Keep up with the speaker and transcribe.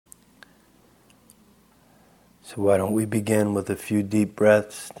So why don't we begin with a few deep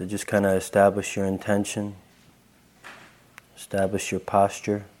breaths to just kind of establish your intention, establish your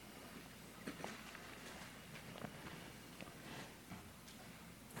posture.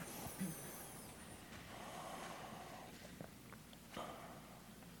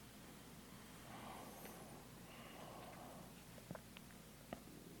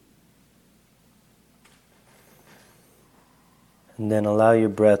 And then allow your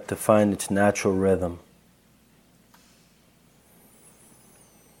breath to find its natural rhythm.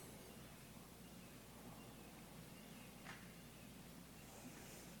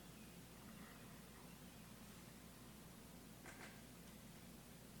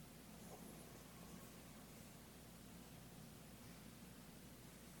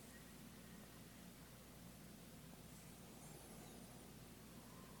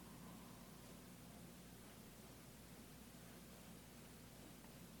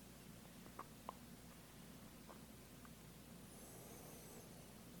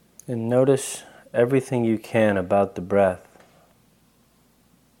 And notice everything you can about the breath.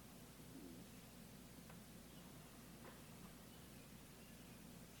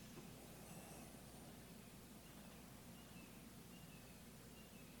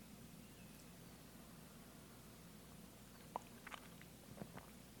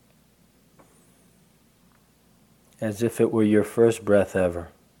 As if it were your first breath ever.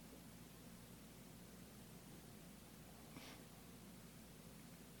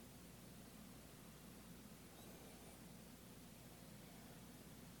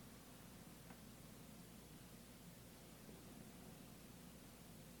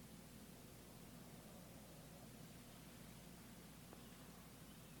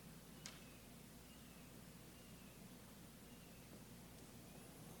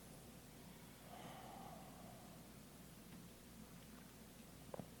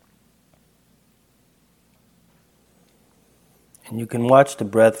 And you can watch the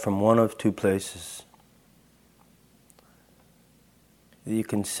breath from one of two places. You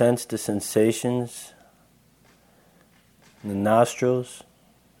can sense the sensations in the nostrils,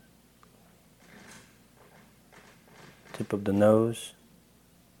 tip of the nose,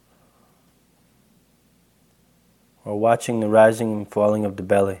 or watching the rising and falling of the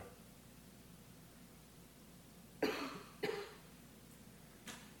belly.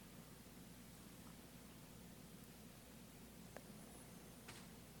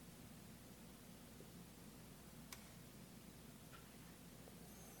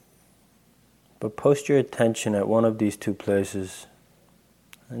 But post your attention at one of these two places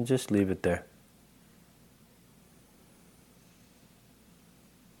and just leave it there.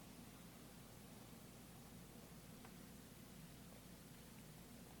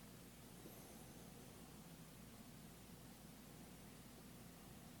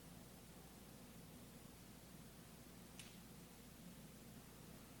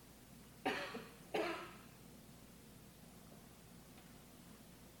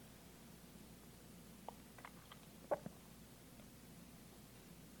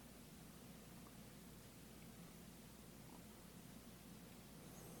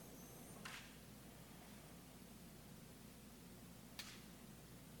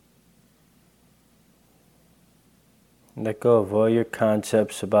 Let go of all your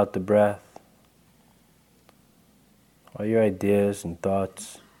concepts about the breath, all your ideas and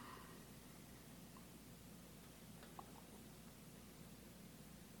thoughts.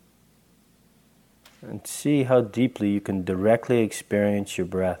 And see how deeply you can directly experience your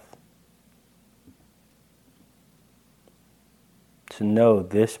breath. To know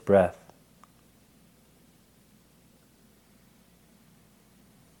this breath.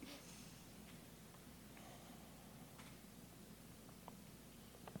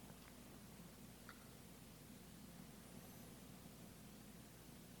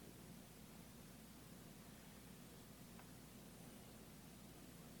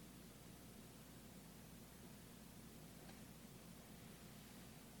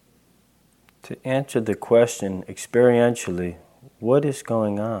 To answer the question experientially, what is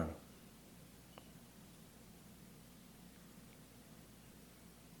going on?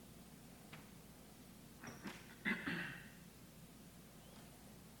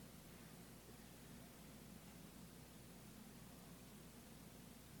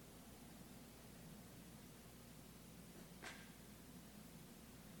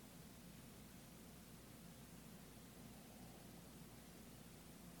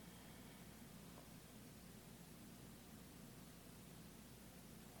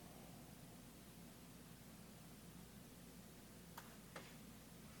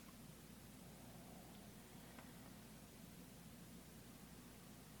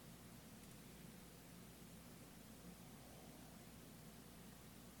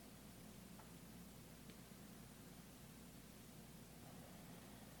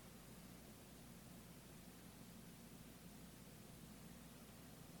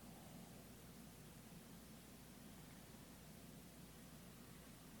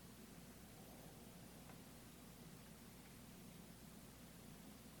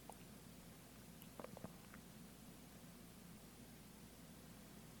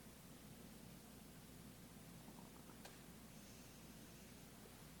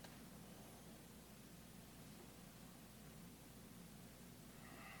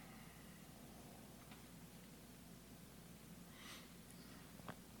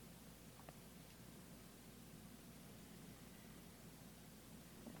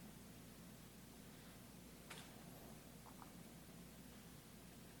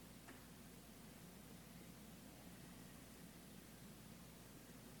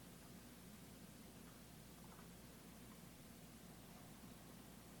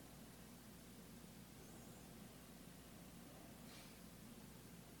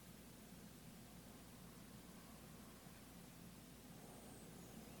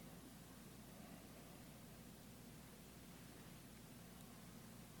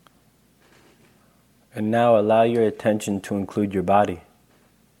 And now allow your attention to include your body.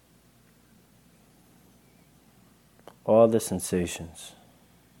 All the sensations.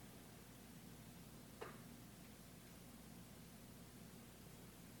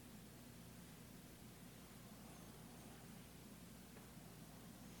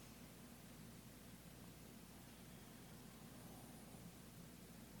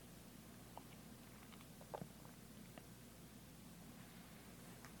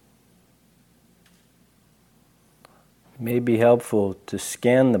 It may be helpful to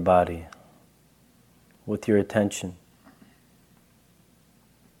scan the body with your attention.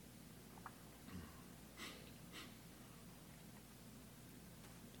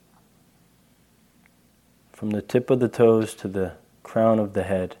 From the tip of the toes to the crown of the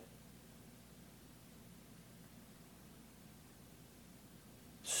head.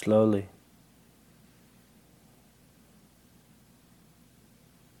 Slowly.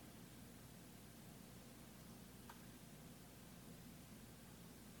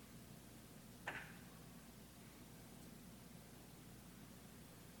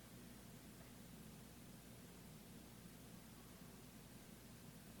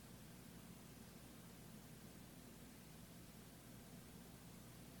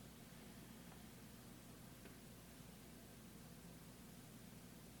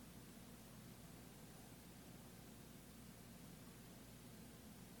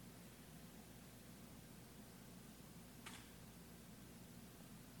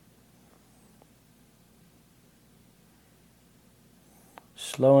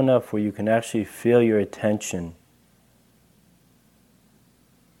 Slow enough where you can actually feel your attention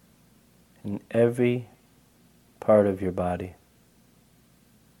in every part of your body.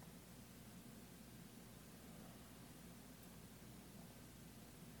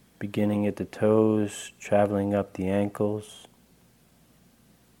 Beginning at the toes, traveling up the ankles,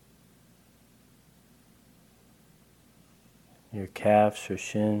 your calves or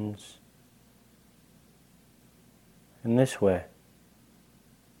shins, in this way.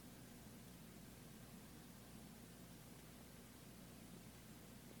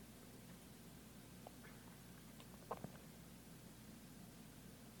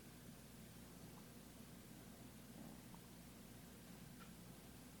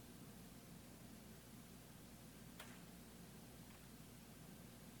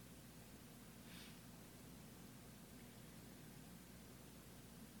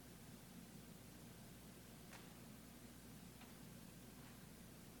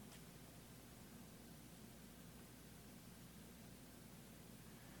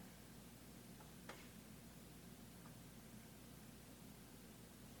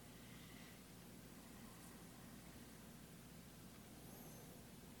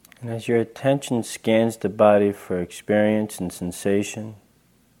 And as your attention scans the body for experience and sensation,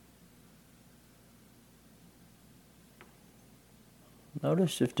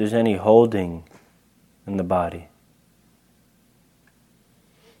 notice if there's any holding in the body.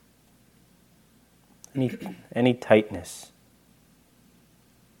 Any tightness.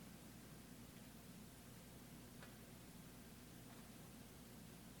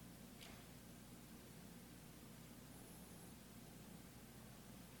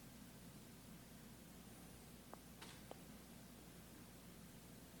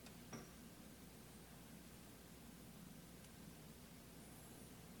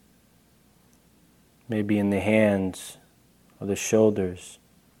 Maybe in the hands or the shoulders.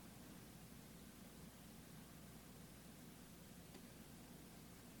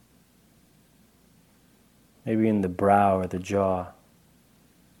 Maybe in the brow or the jaw.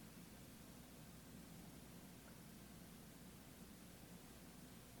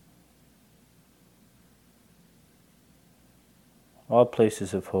 All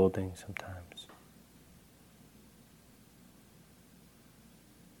places of holding sometimes.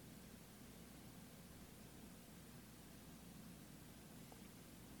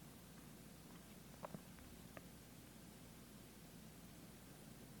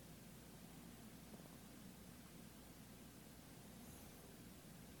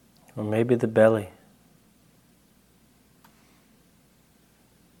 Or maybe the belly.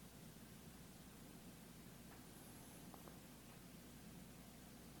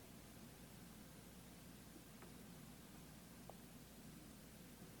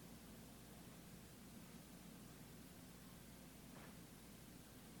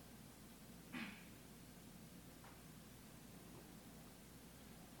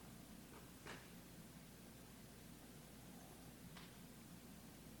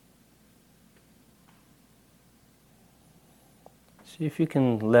 See if you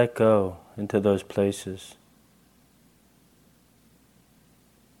can let go into those places.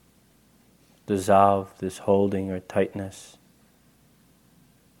 dissolve this holding or tightness.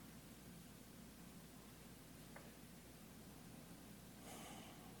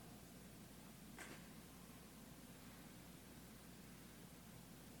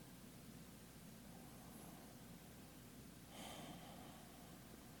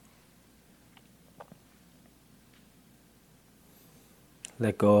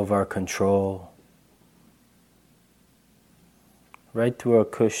 Let go of our control, right through our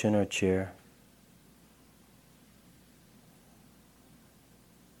cushion or chair.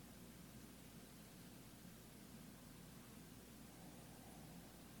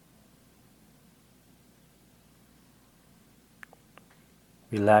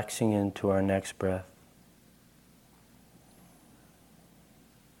 Relaxing into our next breath.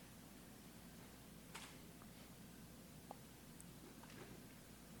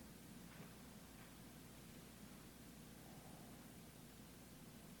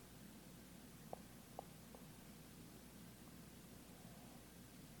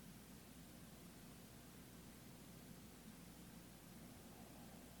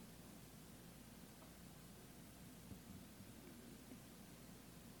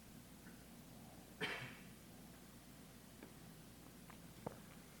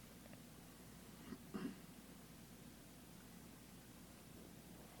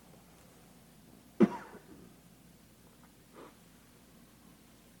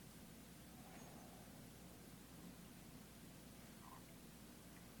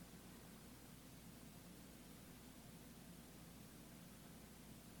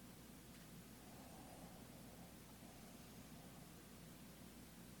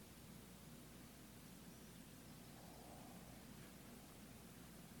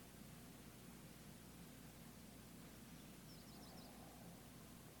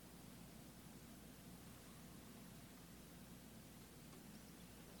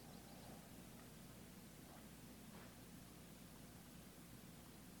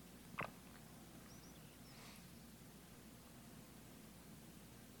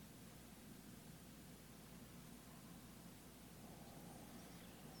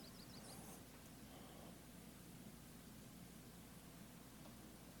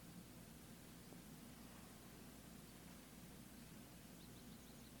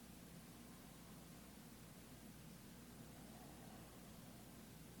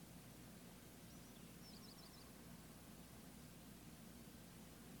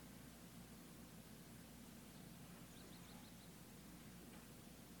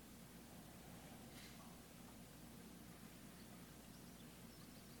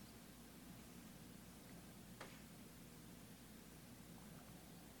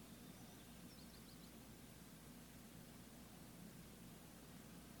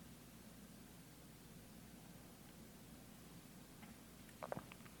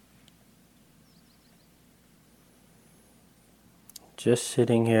 Just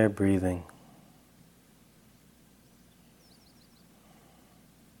sitting here breathing.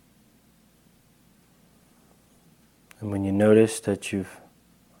 And when you notice that you've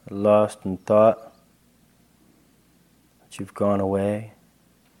lost in thought, that you've gone away,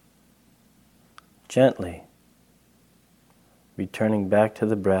 gently returning back to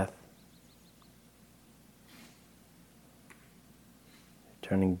the breath,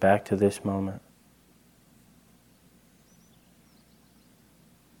 returning back to this moment.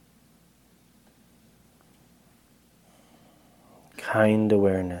 Kind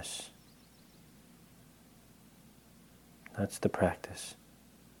awareness. That's the practice.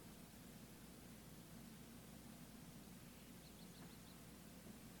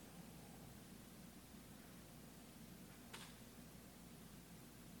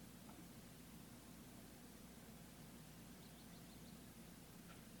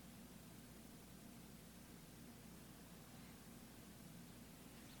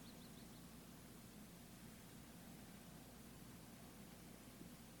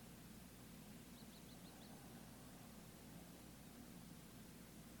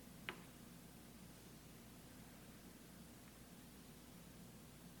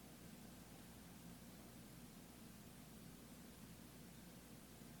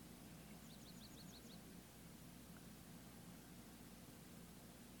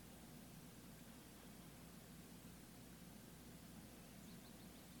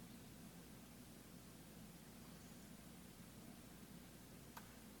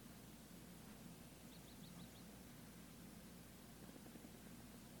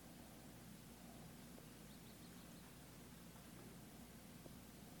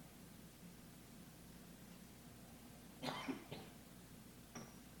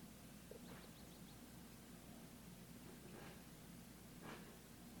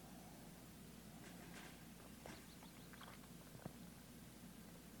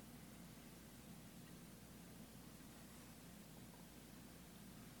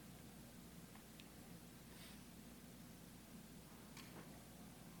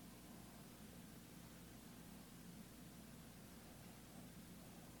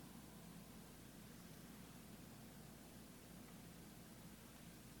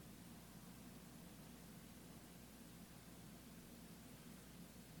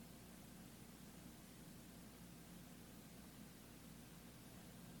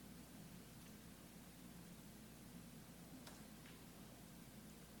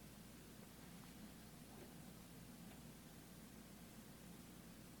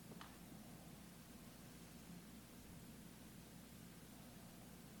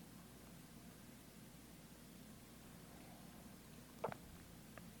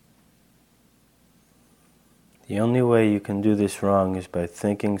 The only way you can do this wrong is by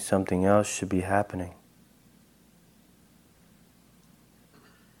thinking something else should be happening.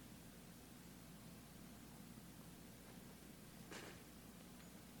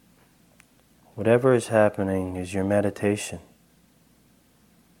 Whatever is happening is your meditation.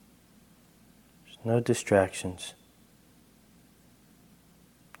 There's no distractions.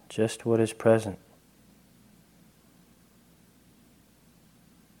 Just what is present.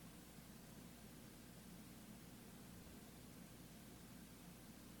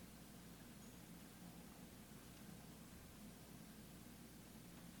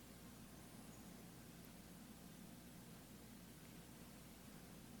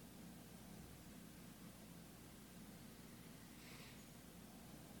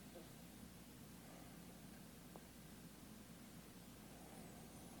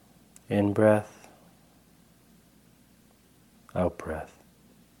 In breath, out breath.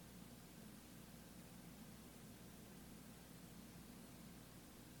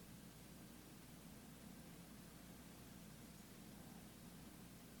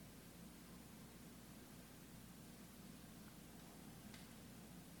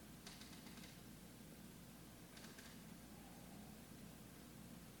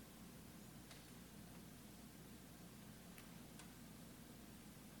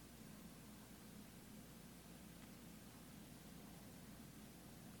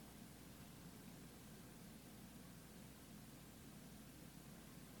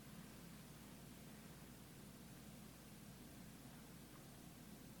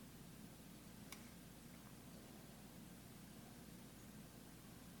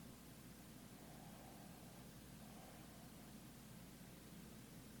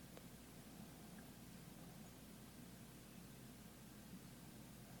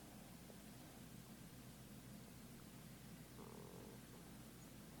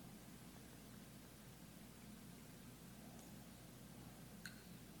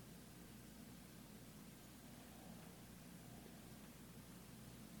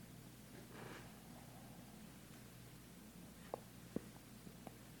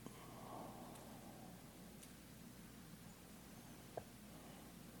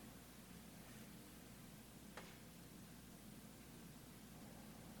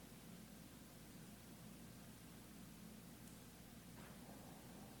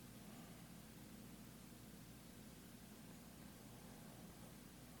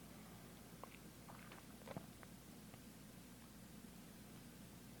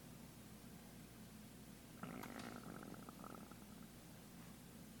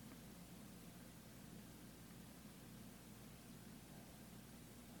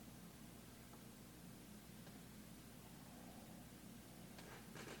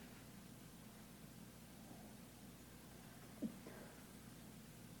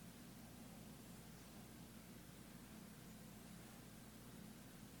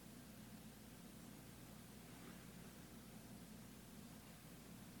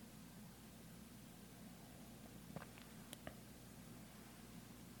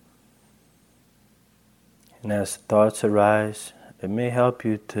 And as thoughts arise, it may help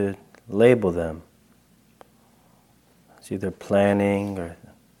you to label them. It's either planning or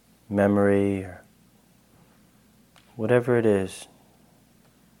memory or whatever it is.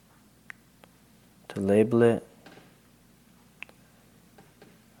 To label it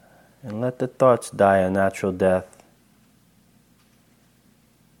and let the thoughts die a natural death,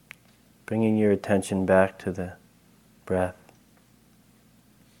 bringing your attention back to the breath.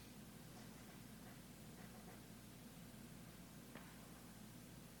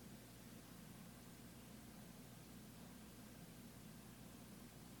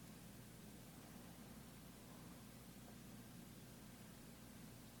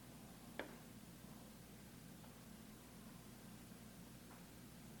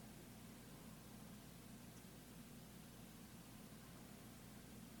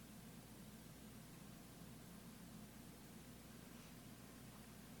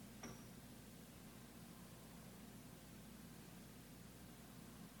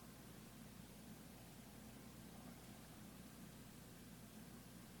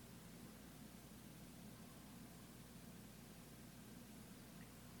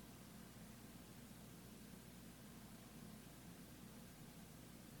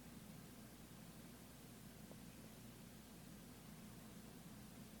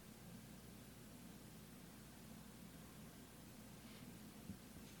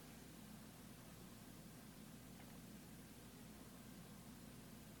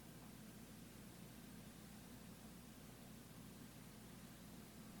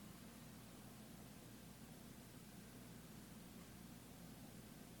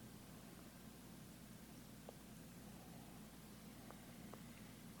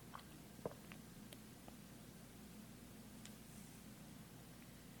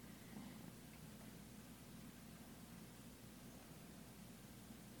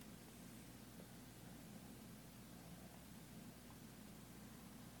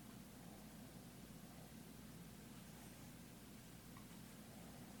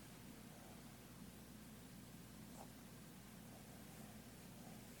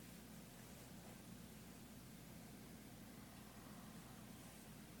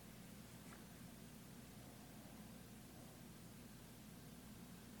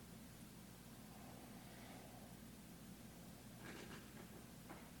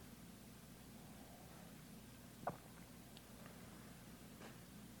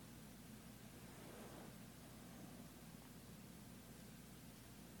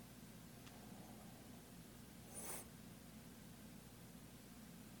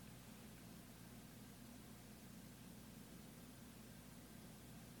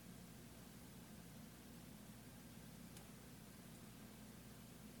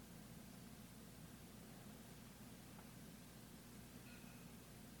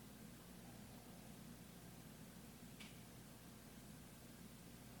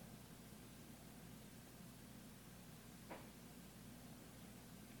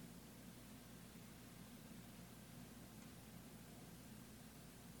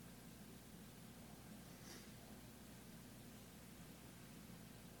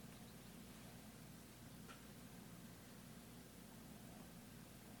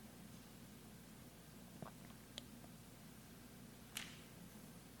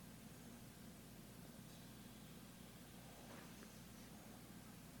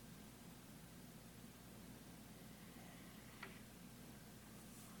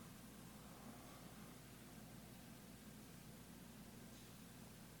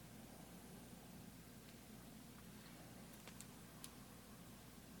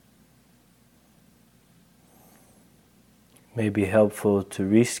 may be helpful to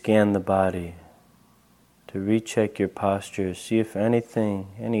rescan the body, to recheck your posture, see if anything,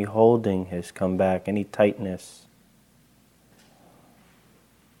 any holding has come back, any tightness.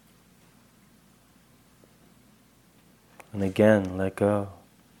 And again, let go.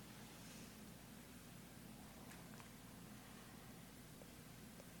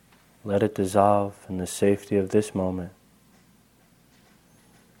 Let it dissolve in the safety of this moment.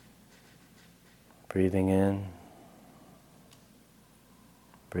 Breathing in,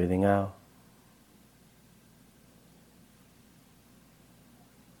 breathing out.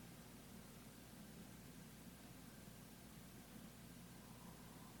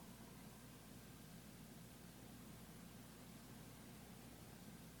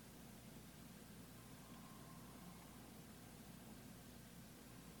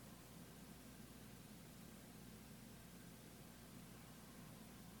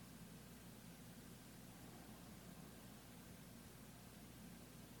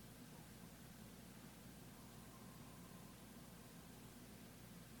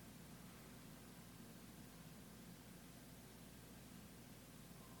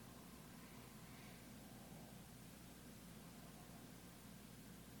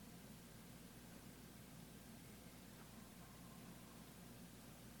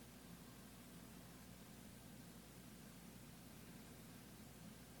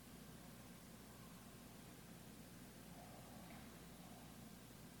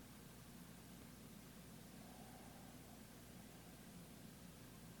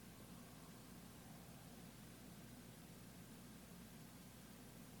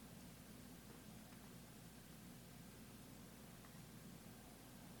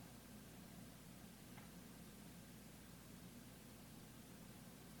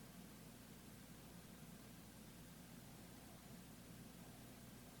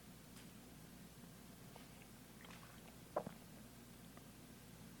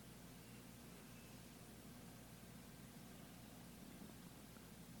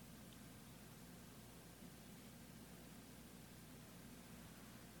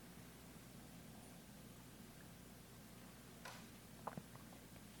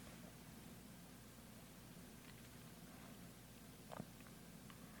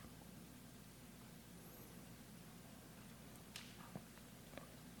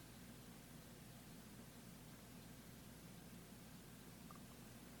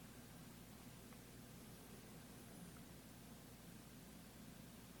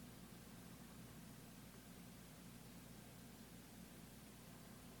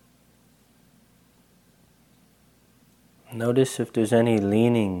 Notice if there's any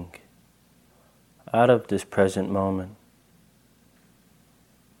leaning out of this present moment.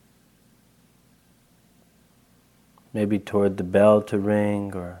 Maybe toward the bell to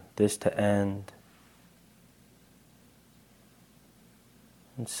ring or this to end.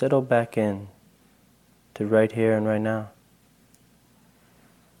 And settle back in to right here and right now.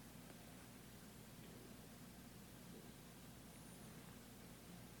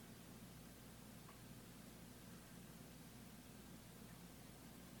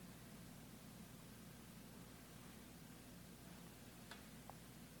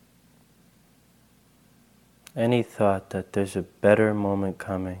 Any thought that there's a better moment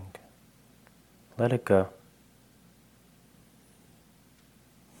coming, let it go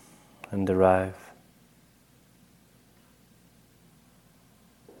and arrive.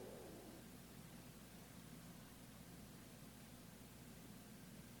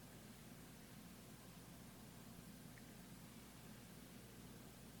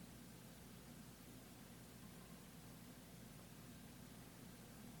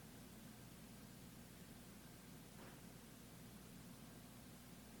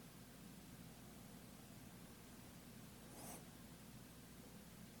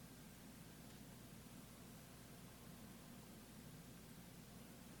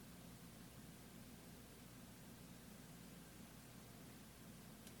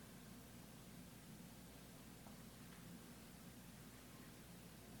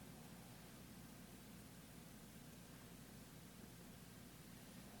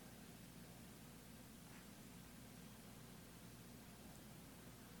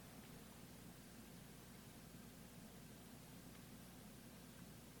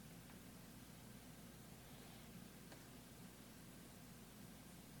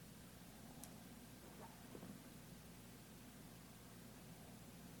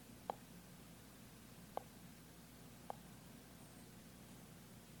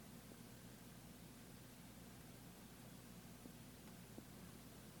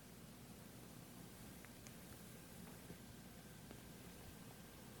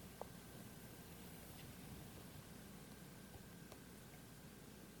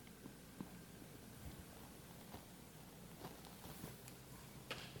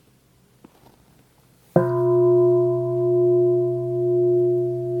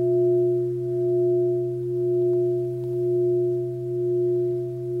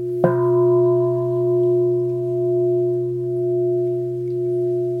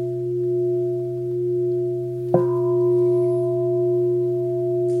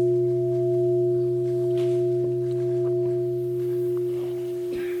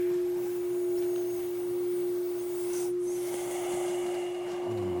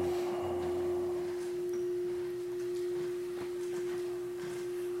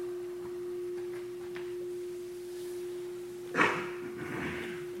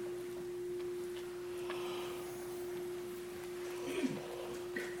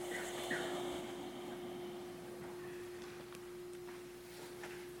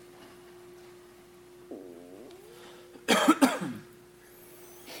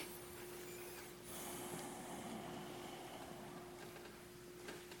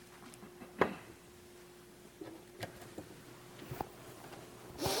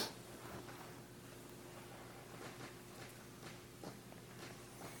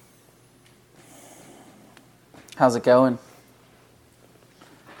 How's it going?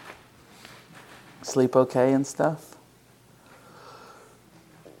 Sleep okay and stuff?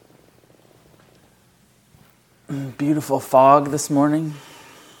 Beautiful fog this morning.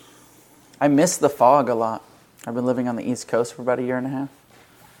 I miss the fog a lot. I've been living on the East Coast for about a year and a half.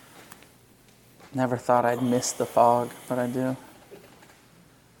 Never thought I'd miss the fog, but I do.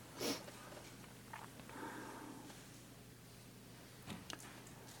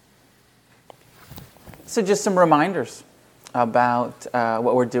 So just some reminders about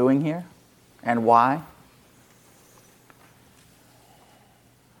what we're doing here and why.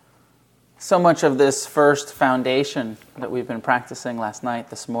 So much of this first foundation that we've been practicing last night,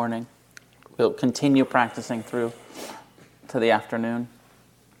 this morning, we'll continue practicing through to the afternoon.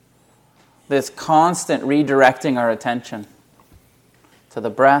 This constant redirecting our attention to the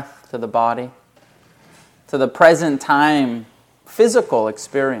breath, to the body, to the present time physical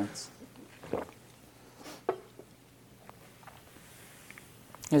experience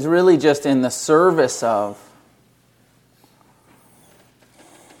is really just in the service of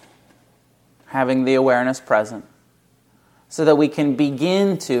having the awareness present so that we can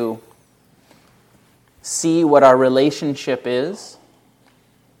begin to see what our relationship is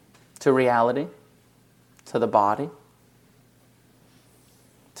to reality, to the body,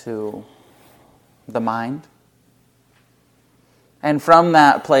 to the mind. And from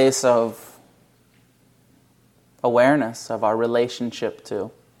that place of awareness of our relationship to,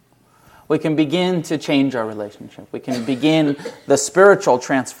 we can begin to change our relationship. We can begin the spiritual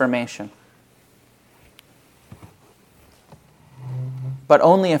transformation. But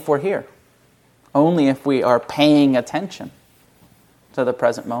only if we're here. Only if we are paying attention to the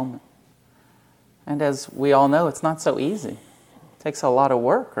present moment. And as we all know, it's not so easy. It takes a lot of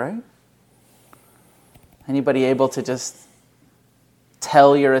work, right? Anybody able to just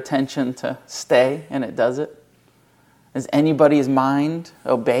tell your attention to stay and it does it? Is anybody's mind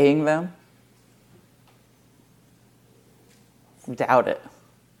obeying them? Doubt it.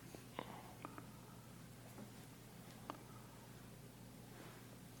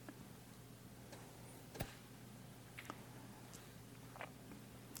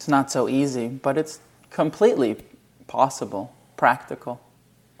 It's not so easy, but it's completely possible, practical.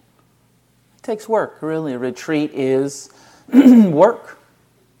 It takes work, really. Retreat is work,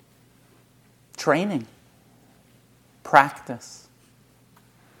 training, practice.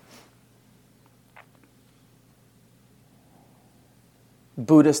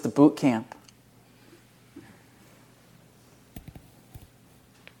 Buddhist boot camp.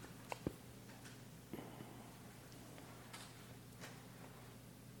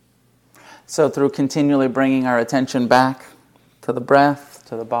 So through continually bringing our attention back to the breath,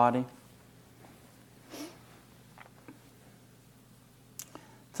 to the body,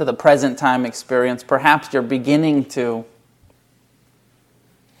 to the present time experience, perhaps you're beginning to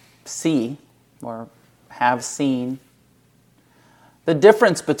see or have seen the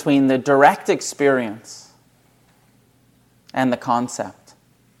difference between the direct experience and the concept.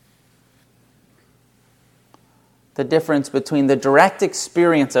 The difference between the direct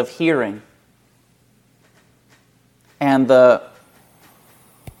experience of hearing and the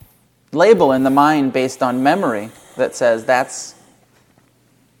label in the mind based on memory that says that's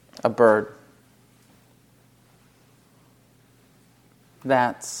a bird.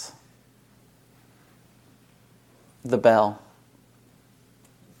 That's the bell.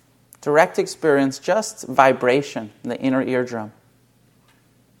 Direct experience, just vibration in the inner eardrum.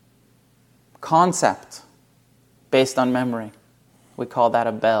 Concept based on memory. We call that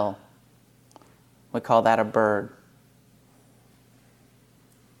a bell. We call that a bird.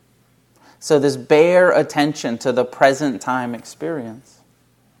 So this bare attention to the present time experience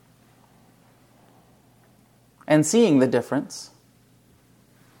and seeing the difference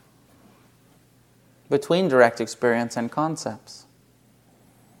between direct experience and concepts.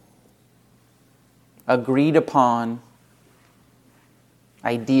 Agreed upon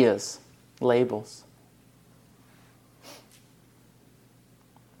ideas, labels.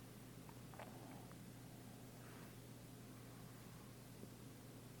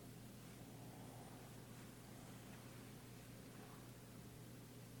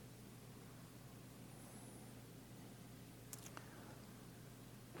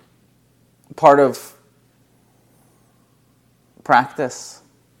 Part of practice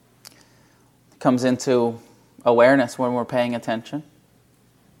comes into awareness when we're paying attention.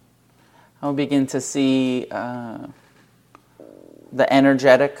 I'll begin to see the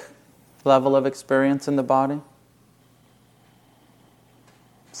energetic level of experience in the body.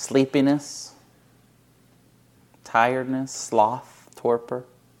 Sleepiness, tiredness, sloth, torpor.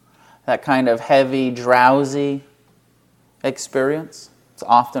 That kind of heavy, drowsy experience. It's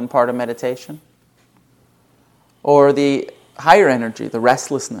often part of meditation. Or the higher energy, the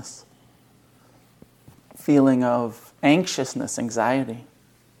restlessness, feeling of anxiousness, anxiety.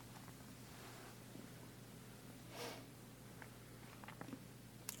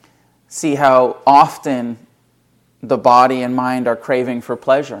 See how often the body and mind are craving for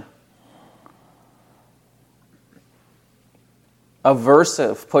pleasure.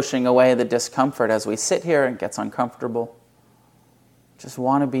 Aversive, pushing away the discomfort as we sit here and it gets uncomfortable. Just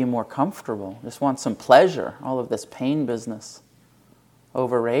want to be more comfortable. Just want some pleasure. All of this pain business.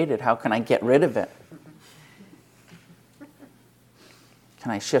 Overrated. How can I get rid of it?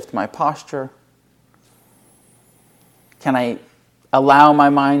 Can I shift my posture? Can I allow my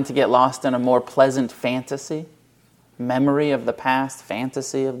mind to get lost in a more pleasant fantasy? Memory of the past,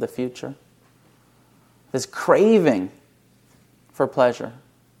 fantasy of the future. This craving for pleasure.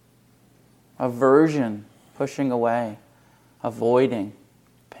 Aversion, pushing away, avoiding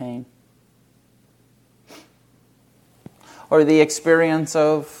pain. Or the experience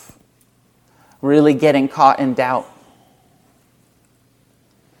of really getting caught in doubt.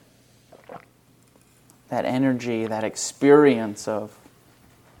 That energy, that experience of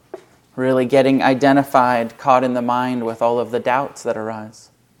really getting identified, caught in the mind with all of the doubts that arise.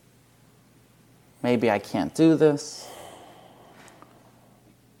 Maybe I can't do this.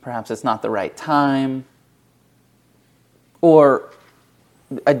 Perhaps it's not the right time. Or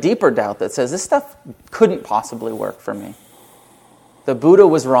a deeper doubt that says, this stuff couldn't possibly work for me. The Buddha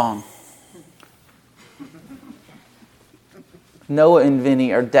was wrong. Noah and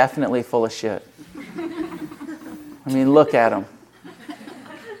Vinny are definitely full of shit. I mean, look at them.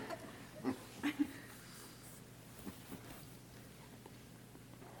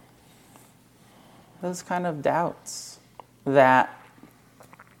 Those kind of doubts that,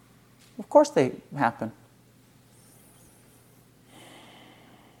 of course they happen.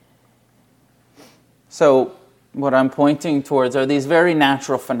 So what I'm pointing towards are these very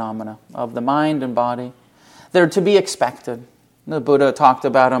natural phenomena of the mind and body. They're to be expected. The Buddha talked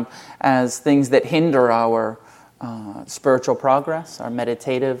about them as things that hinder our spiritual progress, our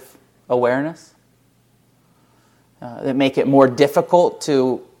meditative awareness. That make it more difficult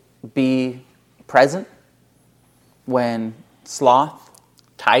to be present when sloth,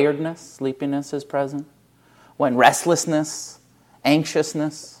 tiredness, sleepiness is present. When restlessness,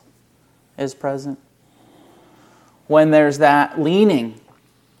 anxiousness is present. When there's that leaning,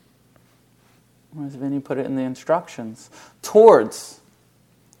 as Vinny put it in the instructions, towards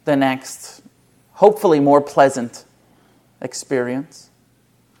the next, hopefully more pleasant experience,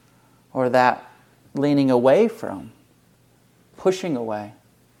 or that leaning away from, pushing away,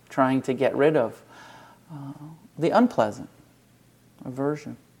 trying to get rid of the unpleasant,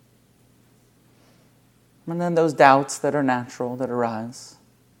 aversion. And then those doubts that are natural, that arise.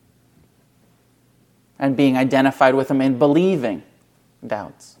 And being identified with them and believing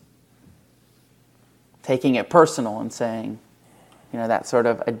doubts. Taking it personal and saying, that sort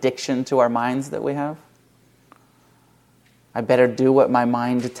of addiction to our minds that we have. I better do what my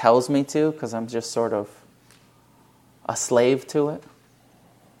mind tells me to because I'm just sort of a slave to it.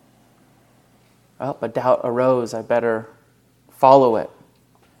 Oh, a doubt arose. I better follow it.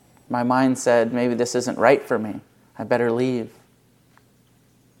 My mind said, maybe this isn't right for me. I better leave.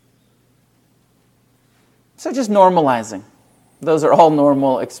 So just normalizing. Those are all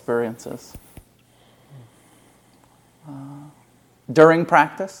normal experiences. During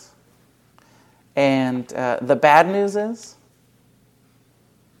practice. And the bad news is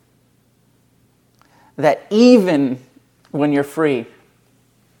that even when you're free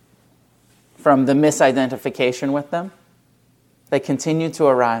from the misidentification with them, they continue to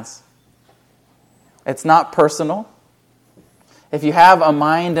arise. It's not personal. If you have a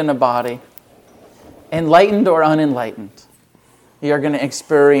mind and a body, enlightened or unenlightened, you're going to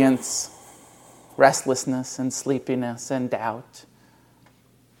experience restlessness and sleepiness and doubt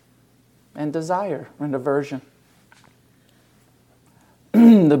and desire and aversion.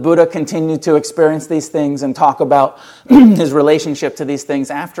 The Buddha continued to experience these things and talk about his relationship to these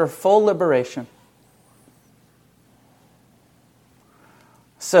things after full liberation.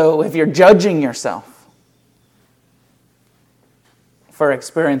 So if you're judging yourself for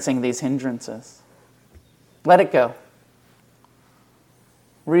experiencing these hindrances, let it go.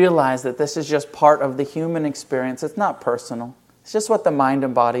 Realize that this is just part of the human experience. It's not personal. It's just what the mind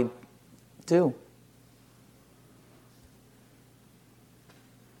and body do.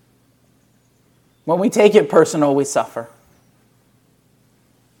 When we take it personal, we suffer.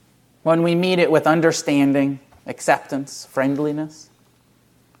 When we meet it with understanding, acceptance, friendliness,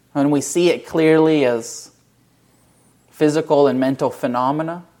 when we see it clearly as physical and mental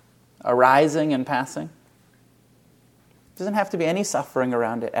phenomena arising and passing. There doesn't have to be any suffering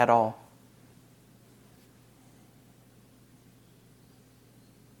around it at all.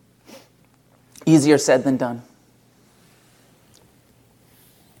 Easier said than done.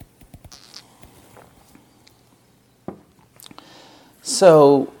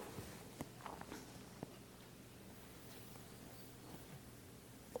 So,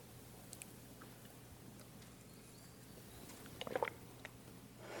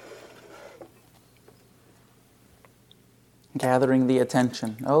 gathering the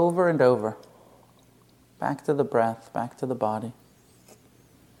attention over and over, back to the breath, back to the body.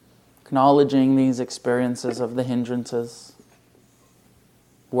 Acknowledging these experiences of the hindrances,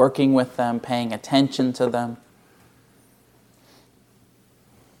 working with them, paying attention to them.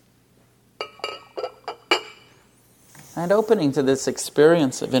 And opening to this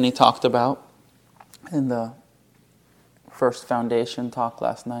experience that Vinny talked about in the first foundation talk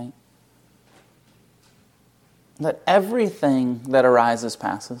last night. That everything that arises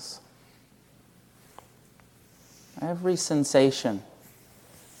passes. Every sensation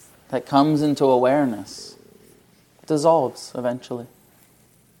that comes into awareness dissolves eventually.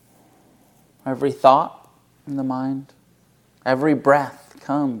 Every thought in the mind, every breath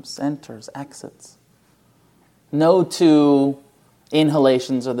comes, enters, exits. No two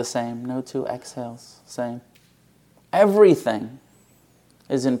inhalations are the same, no two exhales same. Everything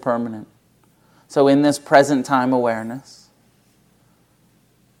is impermanent. So in this present time awareness,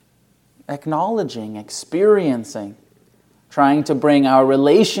 acknowledging, experiencing, trying to bring our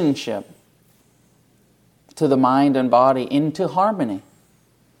relationship to the mind and body into harmony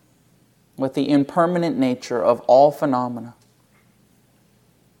with the impermanent nature of all phenomena.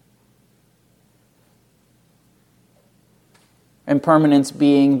 Impermanence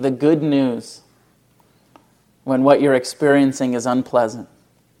being the good news when what you're experiencing is unpleasant.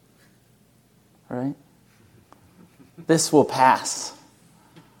 Right? This will pass.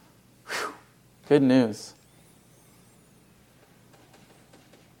 Whew. Good news.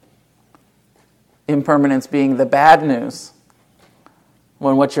 Impermanence being the bad news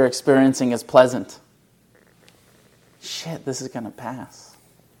when what you're experiencing is pleasant. Shit, this is going to pass.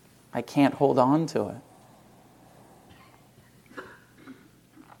 I can't hold on to it.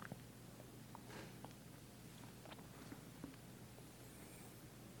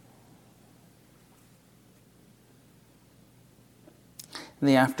 In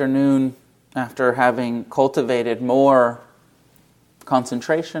the afternoon, after having cultivated more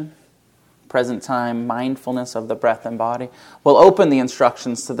concentration, present time, mindfulness of the breath and body, we'll open the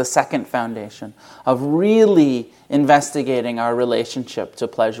instructions to the second foundation of really investigating our relationship to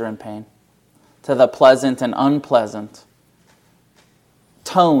pleasure and pain, to the pleasant and unpleasant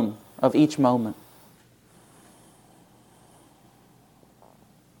tone of each moment.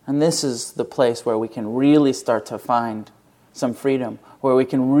 And this is the place where we can really start to find some freedom, where we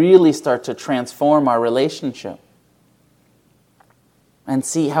can really start to transform our relationship and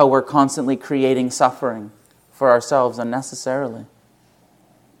see how we're constantly creating suffering for ourselves unnecessarily.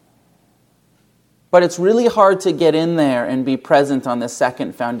 But it's really hard to get in there and be present on the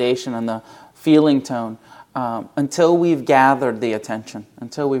second foundation, on the feeling tone, until we've gathered the attention,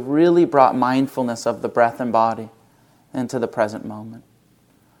 until we've really brought mindfulness of the breath and body into the present moment.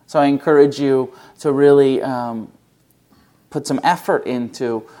 So I encourage you to really put some effort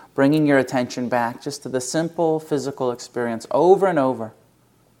into bringing your attention back just to the simple physical experience over and over,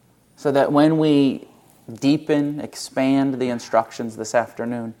 so that when we deepen, expand the instructions this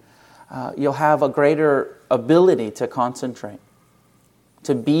afternoon, you'll have a greater ability to concentrate,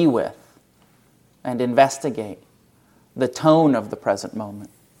 to be with, and investigate the tone of the present moment,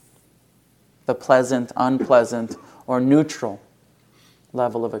 the pleasant, unpleasant, or neutral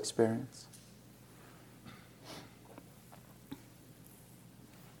level of experience.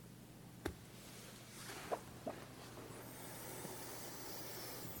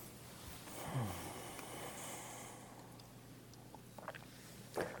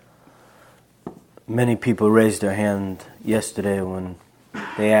 Many people raised their hand yesterday when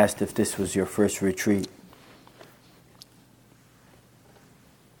they asked if this was your first retreat.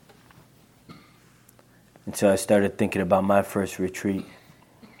 And so I started thinking about my first retreat.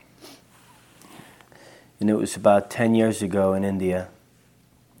 And it was about 10 years ago in India.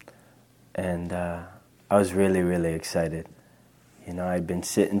 And I was really, really excited. You know, I'd been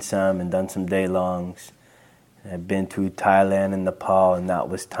sitting some and done some day-longs. I'd been to Thailand and Nepal, and that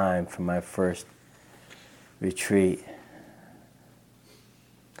was time for my first retreat.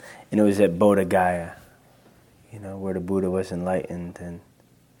 And it was at Bodh Gaya, you know, where the Buddha was enlightened. And,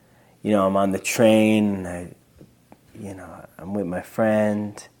 you know, I'm on the train, and I'm with my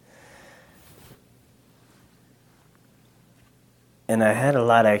friend. And I had a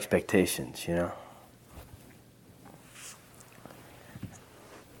lot of expectations,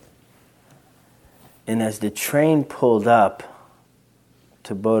 And as the train pulled up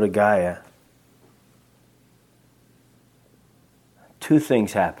to Bodh Gaya, two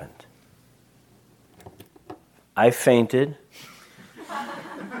things happened. I fainted,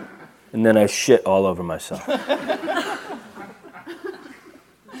 and then I shit all over myself.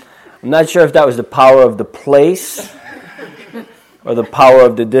 I'm not sure if that was the power of the place or the power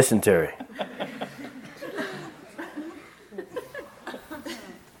of the dysentery.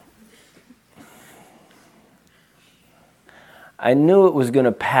 I knew it was going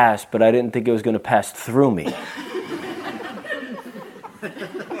to pass, but I didn't think it was going to pass through me.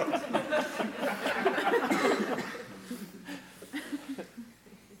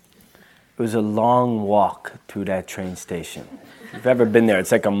 It was a long walk to that train station. If you've ever been there,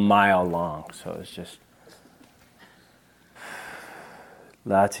 it's like a mile long, so it's just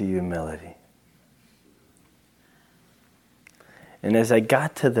lots of humility. And as I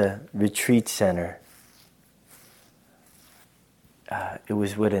got to the retreat center, it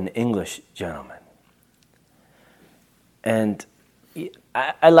was with an English gentleman. And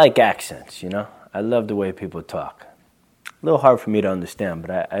I like accents, I love the way people talk. A little hard for me to understand,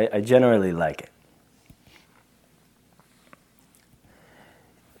 but I generally like it.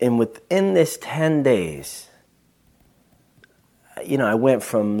 And within this 10 days, I went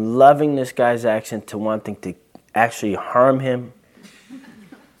from loving this guy's accent to wanting to actually harm him.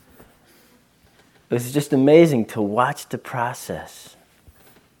 It was just amazing to watch the process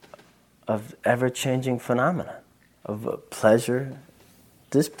of ever-changing phenomena, of pleasure,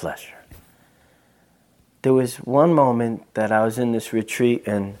 displeasure. There was one moment that I was in this retreat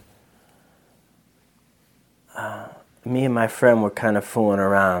and me and my friend were kind of fooling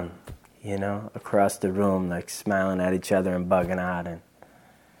around, across the room, like smiling at each other and bugging out.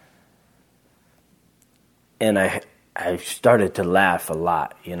 And I started to laugh a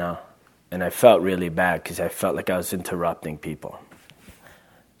lot, and I felt really bad because I felt like I was interrupting people.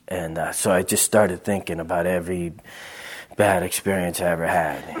 And so I just started thinking about every bad experience I ever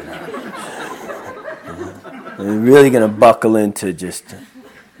had. I'm really going to buckle into just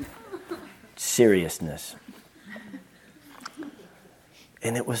seriousness.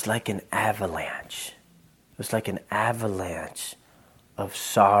 And it was like an avalanche. It was like an avalanche of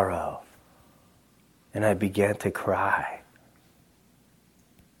sorrow. And I began to cry.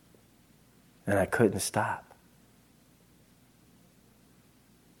 And I couldn't stop.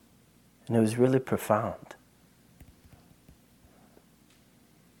 And it was really profound.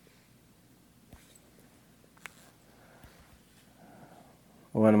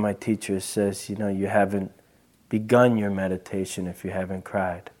 One of my teachers says, you haven't begun your meditation if you haven't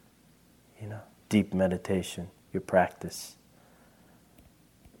cried. Deep meditation, your practice.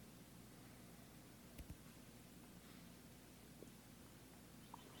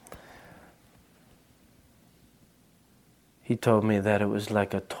 He told me that it was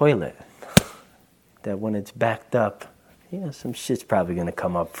like a toilet, that when it's backed up, some shit's probably going to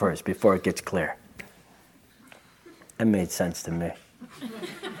come up first before it gets clear. That made sense to me.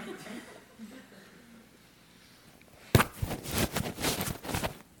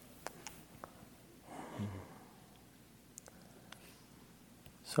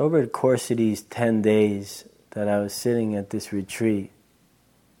 So over the course of these 10 days that I was sitting at this retreat,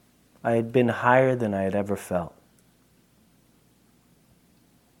 I had been higher than I had ever felt.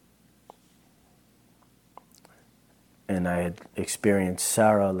 And I had experienced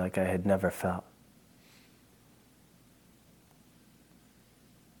sorrow like I had never felt.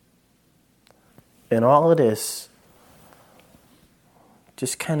 And all of this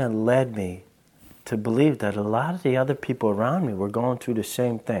just kind of led me to believe that a lot of the other people around me were going through the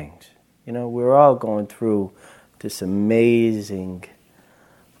same things. We're all going through this amazing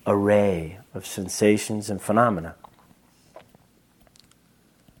array of sensations and phenomena.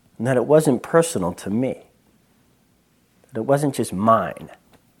 And that it wasn't personal to me. That it wasn't just mine.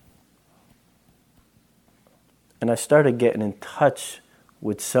 And I started getting in touch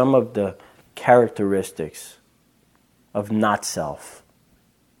with some of the characteristics of not self.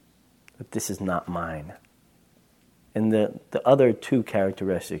 That this is not mine. And the other two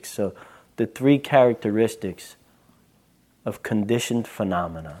characteristics, so the three characteristics of conditioned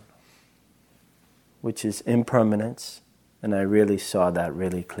phenomenon, which is impermanence, and I really saw that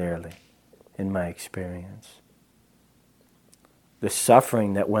really clearly in my experience. The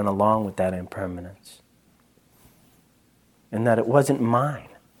suffering that went along with that impermanence, and that it wasn't mine.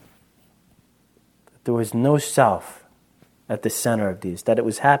 That there was no self at the center of these, that it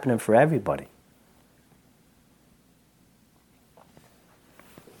was happening for everybody.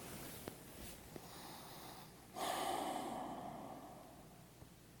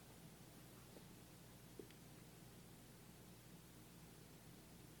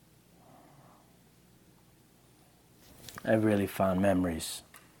 I really found memories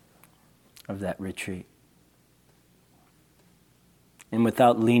of that retreat. And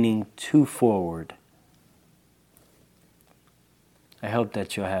without leaning too forward, I hope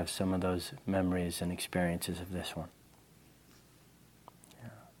that you'll have some of those memories and experiences of this one. Yeah.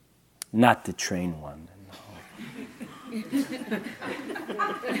 Not the train one. No.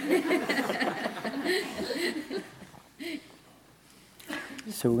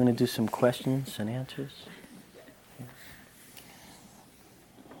 So we're going to do some questions and answers.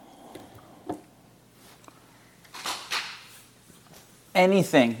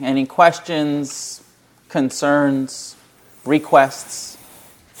 Anything, any questions, concerns, requests?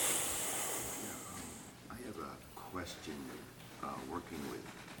 I have a question working with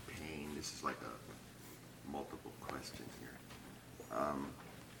pain. This is like a multiple question here.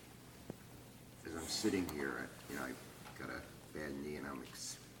 As I'm sitting here, I've got a bad knee and I'm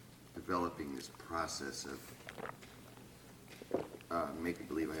developing this process of making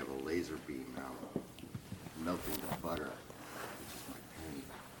believe I have a laser beam now, melting the butter.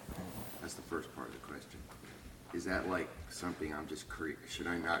 That's the first part of the question. Is that like something I'm just should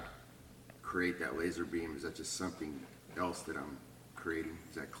I not create that laser beam? Is that just something else that I'm creating?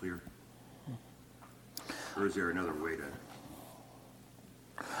 Is that clear? Or is there another way to...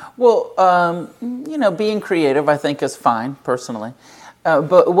 Well, being creative I think is fine, personally.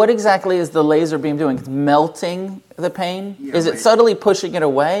 But what exactly is the laser beam doing? It's melting the pain? Yeah, is it subtly pushing it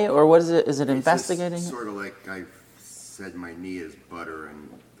away, or what is it? Is it investigating it? Sort of like I've said my knee is butter and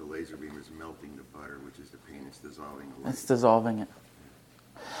the laser beam is melting the butter, which is the pain it's dissolving away. It's dissolving it.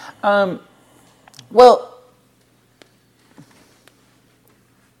 Well,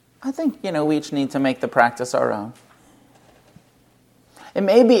 I think, we each need to make the practice our own. It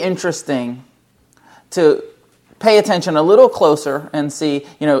may be interesting to pay attention a little closer and see,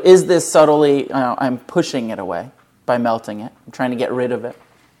 is this subtly, I'm pushing it away by melting it. I'm trying to get rid of it.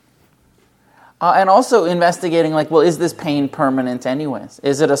 And also investigating, is this pain permanent anyways?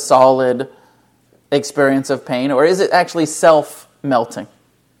 Is it a solid experience of pain, or is it actually self-melting?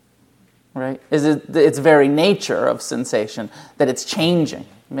 Right? Is it its very nature of sensation that it's changing?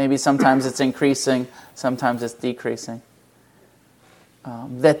 Maybe sometimes it's increasing, sometimes it's decreasing.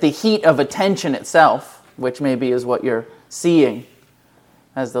 That the heat of attention itself, which maybe is what you're seeing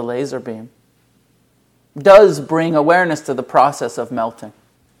as the laser beam, does bring awareness to the process of melting.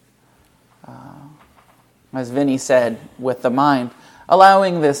 As Vinny said, with the mind,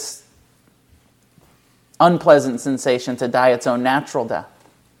 allowing this unpleasant sensation to die its own natural death,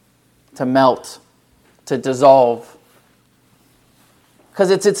 to melt, to dissolve, because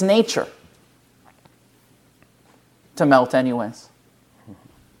it's its nature to melt anyways.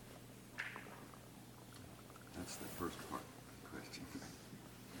 That's the first part of the question.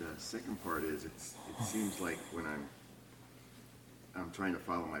 The second part is it seems like when I'm trying to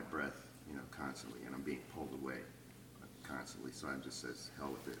follow my breath, constantly, and I'm being pulled away constantly, so I'm just says, hell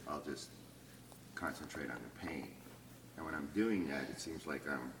with it, I'll just concentrate on the pain. And when I'm doing that, it seems like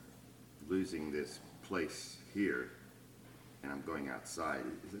I'm losing this place here, and I'm going outside.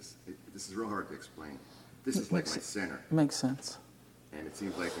 This is real hard to explain. This is like my center. Makes sense. And it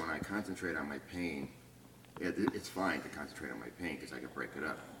seems like when I concentrate on my pain, it's fine to concentrate on my pain because I can break it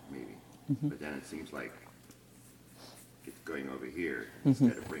up, maybe. Mm-hmm. But then it seems like it's going over here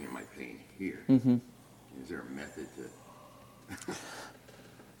instead of bringing my pain here. Mm-hmm. Is there a method to...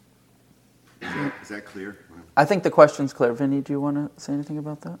 Is that clear? I think the question's clear. Vinny, do you want to say anything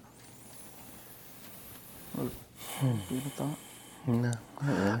about that? Or do you have a thought? No, not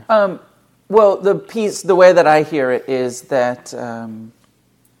really. Well, the way that I hear it is that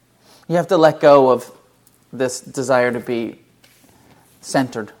you have to let go of this desire to be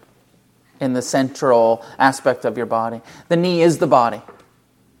centered in the central aspect of your body. The knee is the body,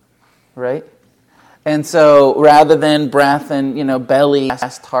 right? And so rather than breath and, belly,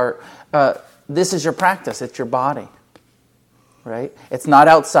 chest, heart, this is your practice. It's your body, right? It's not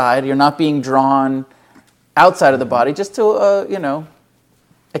outside. You're not being drawn outside of the body, just to a,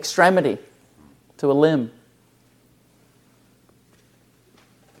 extremity, to a limb.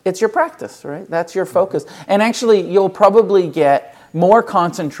 It's your practice, right? That's your focus. And actually, you'll probably get more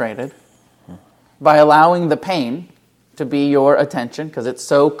concentrated by allowing the pain to be your attention, because it's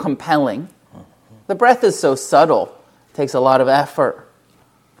so compelling. The breath is so subtle. It takes a lot of effort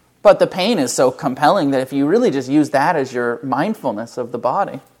But the pain is so compelling that if you really just use that as your mindfulness of the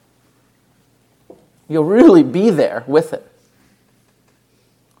body, you'll really be there with it.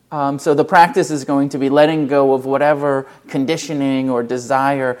 So the practice is going to be letting go of whatever conditioning or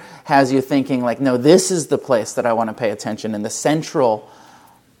desire has you thinking like, no, this is the place that I want to pay attention in, the central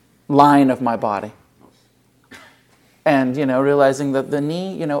line of my body. And, realizing that the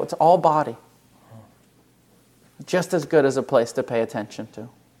knee, it's all body. Just as good as a place to pay attention to.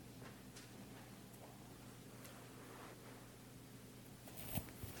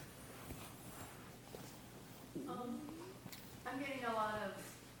 I'm getting a lot of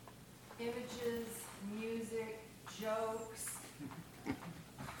images, music, jokes,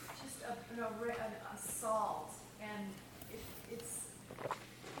 just an assault, and it's.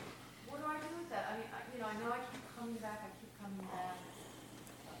 What do I do with that? I mean, I know I keep coming back.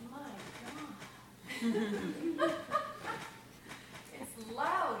 But my God, it's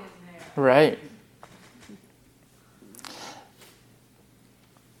loud in there. Right.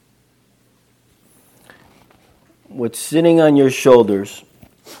 What's sitting on your shoulders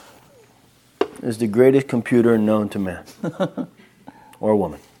is the greatest computer known to man or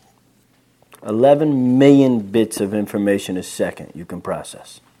woman. 11 million bits of information a second you can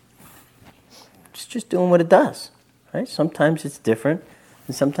process. It's just doing what it does, right? Sometimes it's different,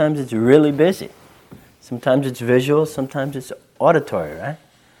 and sometimes it's really busy. Sometimes it's visual, sometimes it's auditory, right?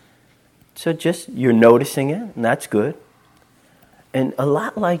 So just, you're noticing it, and that's good. And a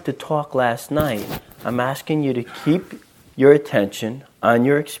lot like the talk last night, I'm asking you to keep your attention on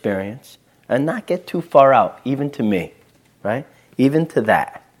your experience and not get too far out, even to me, right? Even to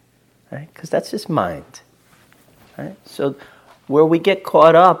that, right? Because that's just mind, right? So where we get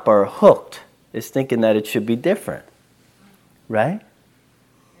caught up or hooked is thinking that it should be different, right?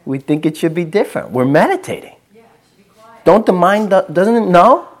 We think it should be different. We're meditating. Yeah, it should be quiet. Don't the mind, doesn't it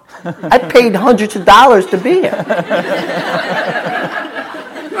know? I paid hundreds of dollars to be here.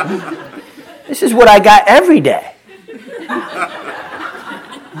 This is what I got every day.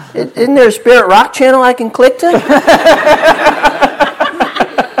 Isn't there a Spirit Rock channel I can click to?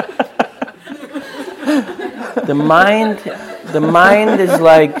 The mind is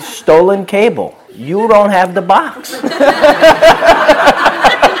like stolen cable. You don't have the box.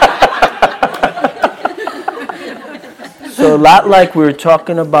 So a lot like we were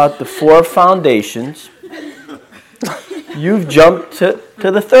talking about the 4 foundations, you've jumped to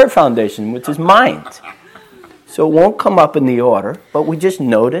the 3rd foundation, which is mind. So it won't come up in the order, but we just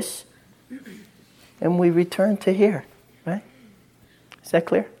notice and we return to here, right? Is that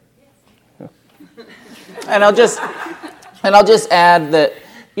clear? And I'll just add that,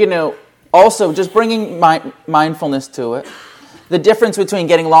 also just bringing mindfulness to it, the difference between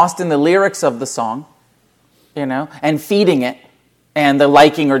getting lost in the lyrics of the song, and feeding it, and the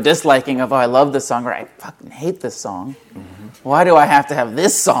liking or disliking of, oh, I love this song, or I fucking hate this song. Mm-hmm. Why do I have to have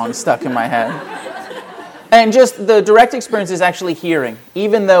this song stuck in my head? And just the direct experience is actually hearing.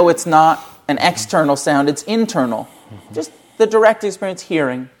 Even though it's not an external sound, it's internal. Mm-hmm. Just the direct experience,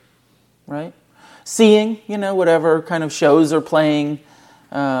 hearing, right? Seeing, whatever kind of shows are playing,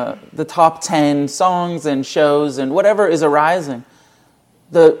 the top 10 songs and shows and whatever is arising.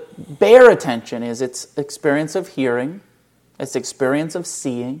 The bare attention is its experience of hearing, its experience of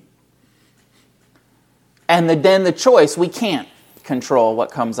seeing, and then the choice. We can't control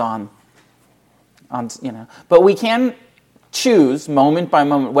what comes on, but we can choose moment by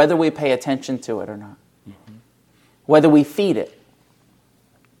moment whether we pay attention to it or not, mm-hmm. whether we feed it,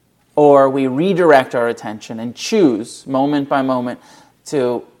 or we redirect our attention and choose moment by moment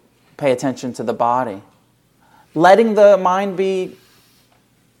to pay attention to the body, letting the mind be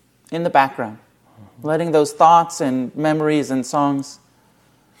in the background, letting those thoughts and memories and songs.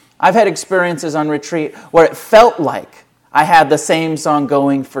 I've had experiences on retreat where it felt like I had the same song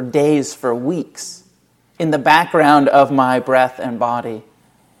going for days, for weeks, in the background of my breath and body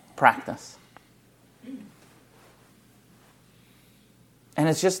practice. And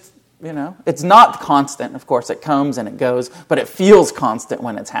it's just, it's not constant, of course, it comes and it goes, but it feels constant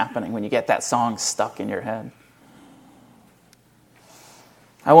when it's happening, when you get that song stuck in your head.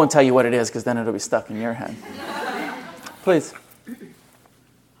 I won't tell you what it is, because then it'll be stuck in your head. Please.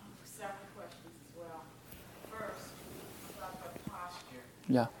 Several questions as well. First, about the posture.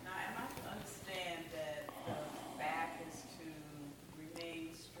 Yeah. Now, am I to understand that the back is to remain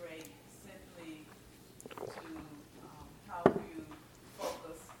straight simply to help you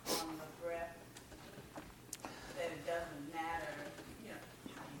focus on the breath? That it doesn't matter,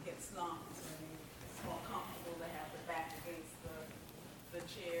 how you get slumped, and it's more comfortable to have the back against the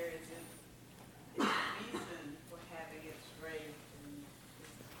chair? Is the reason for having it straight?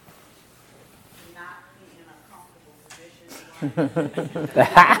 while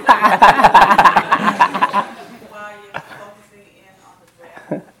you're focusing in on the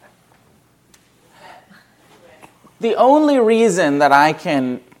breath. Is that correct? The only reason that I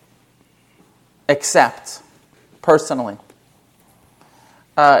can accept personally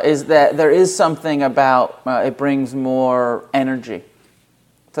is that there is something about it brings more energy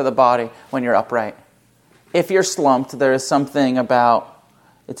to the body when you're upright. If you're slumped, there is something about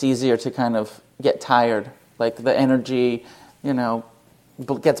it's easier to kind of get tired, like the energy,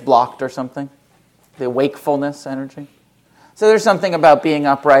 gets blocked or something, the wakefulness energy. So there's something about being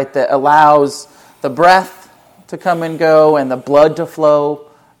upright that allows the breath to come and go and the blood to flow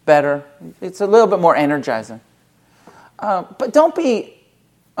better. It's a little bit more energizing. But don't be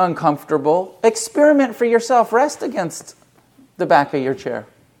uncomfortable. Experiment for yourself. Rest against the back of your chair.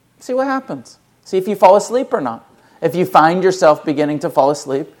 See what happens. See if you fall asleep or not. If you find yourself beginning to fall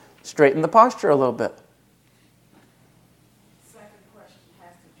asleep, straighten the posture a little bit. Second question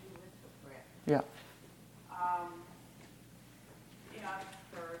has to do with the breath. Yeah. I've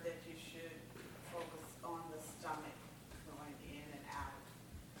heard that you should focus on the stomach going in and out.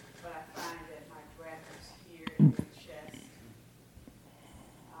 But I find that my breath is here in the chest.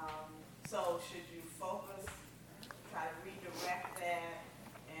 So should you focus, try to redirect that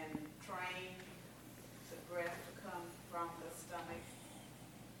and train the breath to come from the stomach?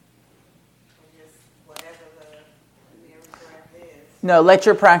 Or just whatever the near breath is? No, let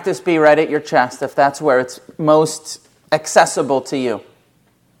your practice be right at your chest if that's where it's most accessible to you.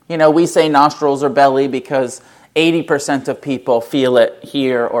 We say nostrils or belly because 80% of people feel it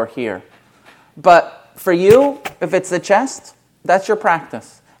here or here. But for you, if it's the chest, that's your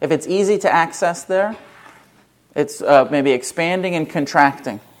practice. If it's easy to access there, it's maybe expanding and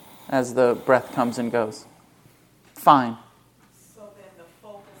contracting as the breath comes and goes. Fine. So then the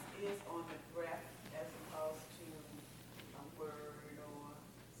focus is on the breath as opposed to a word or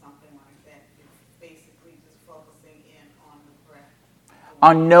something like that. It's basically just focusing in on the breath.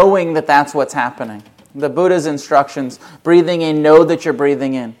 On knowing that that's what's happening. The Buddha's instructions, breathing in, know that you're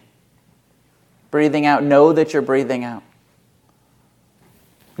breathing in. Breathing out, know that you're breathing out.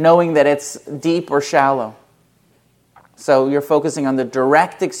 Knowing that it's deep or shallow. So you're focusing on the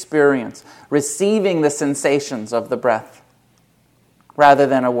direct experience, receiving the sensations of the breath, rather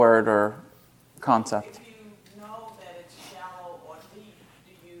than a word or concept. If you know that it's shallow or deep,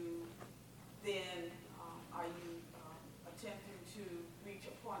 are you attempting to reach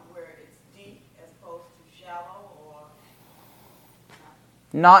a point where it's deep as opposed to shallow, or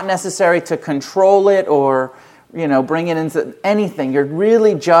not necessary to control it or bring it into anything. You're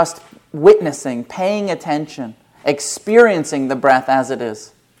really just witnessing, paying attention, experiencing the breath as it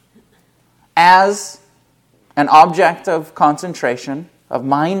is. As an object of concentration, of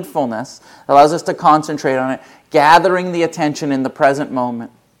mindfulness, allows us to concentrate on it, gathering the attention in the present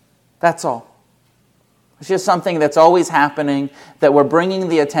moment. That's all. It's just something that's always happening, that we're bringing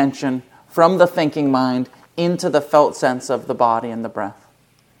the attention from the thinking mind into the felt sense of the body and the breath.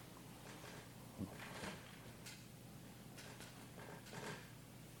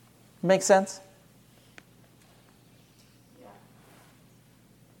 Make sense? yeah.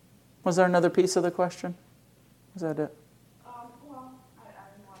 Was there another piece of the question? Was that it? Well, I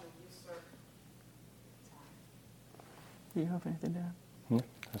didn't want to usurp time. Do you have anything to add? Yeah,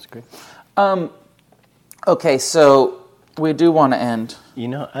 that's great. Okay, so we do want to end.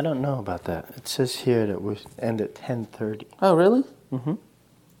 I don't know about that. It says here that we end at 10:30. Oh, really? Mm-hmm.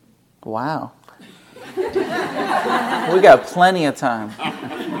 Wow. We got plenty of time.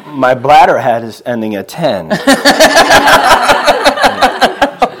 My bladder hat is ending at 10.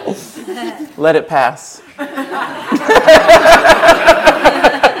 Let it pass.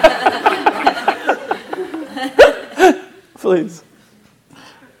 Please.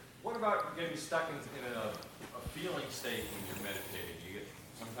 What about getting stuck in a feeling state when you're meditating?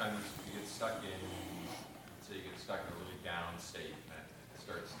 Sometimes you get stuck in, say you get stuck in a really down state, and that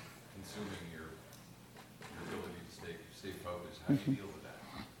starts consuming your ability to stay focused. How do you deal with that?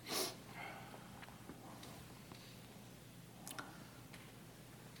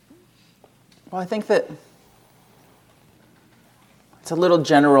 Well, I think that it's a little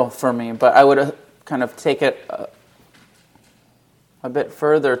general for me, but I would kind of take it a bit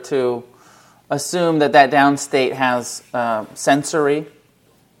further to assume that down state has sensory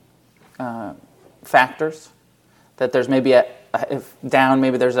factors, that there's maybe if down,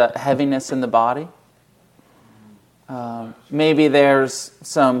 maybe there's a heaviness in the body. Maybe there's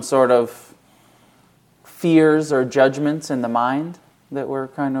some sort of fears or judgments in the mind that we're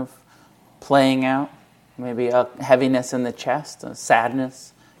kind of playing out. Maybe a heaviness in the chest, a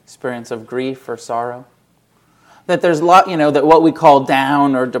sadness, experience of grief or sorrow. That there's that what we call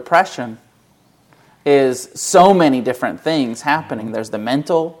down or depression is so many different things happening. There's the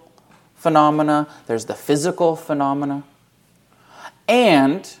mental phenomena, there's the physical phenomena.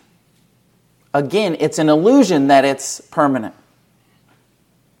 And, again, it's an illusion that it's permanent.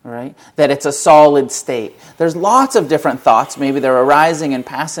 Right? That it's a solid state. There's lots of different thoughts. Maybe they're arising and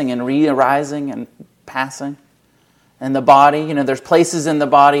passing and re-arising and passing. And the body, there's places in the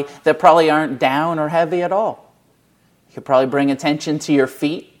body that probably aren't down or heavy at all. You could probably bring attention to your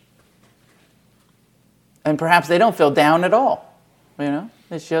feet. And perhaps they don't feel down at all.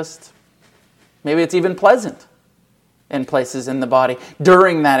 It's just, maybe it's even pleasant in places in the body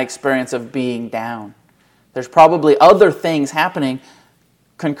during that experience of being down. There's probably other things happening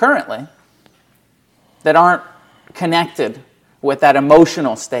concurrently that aren't connected with that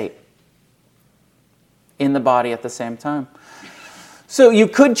emotional state in the body at the same time. So you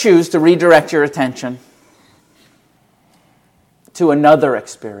could choose to redirect your attention to another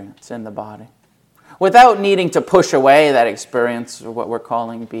experience in the body without needing to push away that experience, or what we're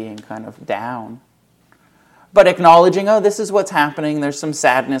calling being kind of down. But acknowledging, this is what's happening. There's some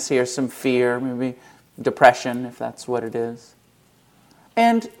sadness here, some fear, maybe depression, if that's what it is.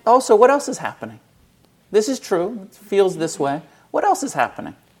 And also, what else is happening? This is true. It feels this way. What else is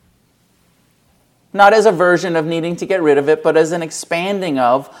happening? Not as a version of needing to get rid of it, but as an expanding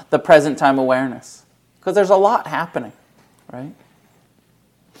of the present time awareness. Because there's a lot happening, right?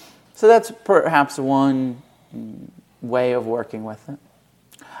 So that's perhaps one way of working with it.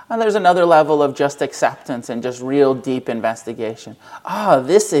 And there's another level of just acceptance and just real deep investigation.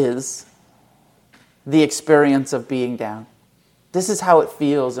 This is the experience of being down. This is how it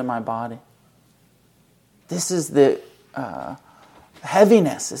feels in my body. This is the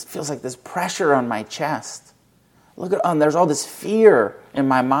heaviness. It feels like this pressure on my chest. Look at, there's all this fear in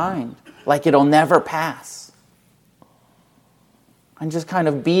my mind, like it'll never pass. And just kind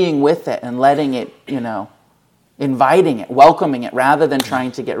of being with it and letting it, inviting it, welcoming it, rather than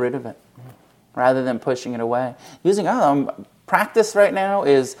trying to get rid of it, rather than pushing it away. Using, practice right now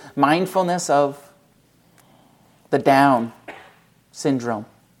is mindfulness of the down syndrome,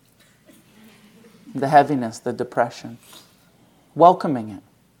 the heaviness, the depression. Welcoming it.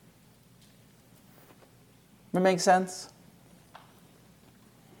 That makes sense?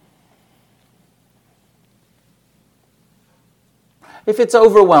 If it's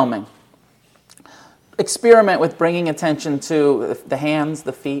overwhelming, experiment with bringing attention to the hands,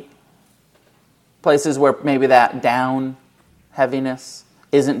 the feet, places where maybe that down heaviness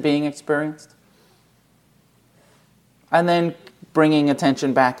isn't being experienced. And then bringing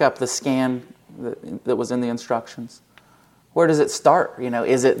attention back up, the scan that was in the instructions. Where does it start?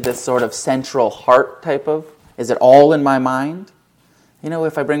 Is it this sort of central heart type of? Is it all in my mind?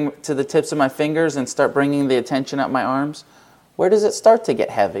 If I bring to the tips of my fingers and start bringing the attention up my arms, where does it start to get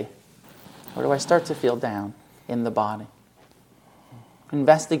heavy? Where do I start to feel down in the body?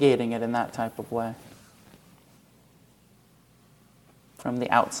 Investigating it in that type of way. From the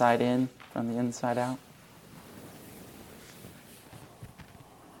outside in, from the inside out.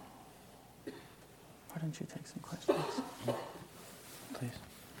 Why don't you take some questions? Please.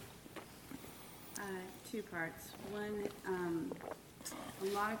 Two parts. One, a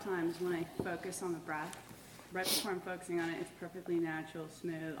lot of times when I focus on the breath, right before I'm focusing on it, it's perfectly natural,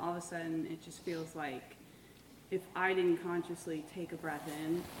 smooth. All of a sudden, it just feels like if I didn't consciously take a breath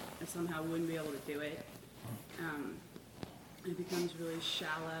in, I somehow wouldn't be able to do it. It becomes really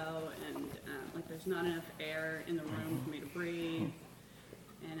shallow, and like there's not enough air in the room for me to breathe.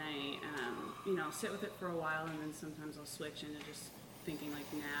 And I'll sit with it for a while, and then sometimes I'll switch into just thinking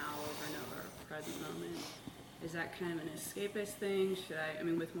like now over and over, present moment. Is that kind of an escapist thing? Should I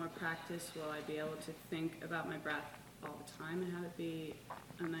mean, with more practice, will I be able to think about my breath all the time and have it be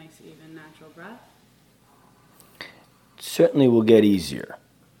a nice, even, natural breath? Certainly will get easier.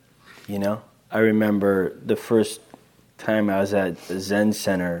 I remember the first time I was at the Zen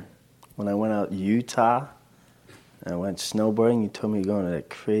Center, when I went out to Utah, and I went snowboarding. You told me you're going to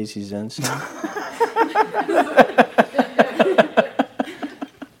that crazy Zen Center.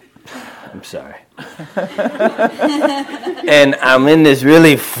 I'm sorry. And I'm in this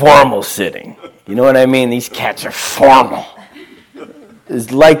really formal sitting. You know what I mean? These cats are formal.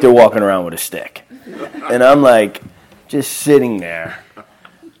 It's like they're walking around with a stick. And I'm like, just sitting there.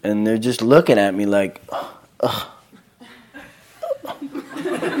 And they're just looking at me like, ugh.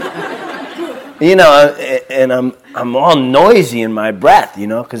 And I'm all noisy in my breath,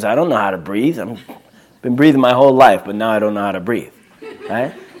 because I don't know how to breathe. I've been breathing my whole life, but now I don't know how to breathe,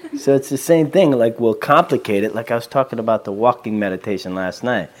 right? So it's the same thing, like we'll complicate it, like I was talking about the walking meditation last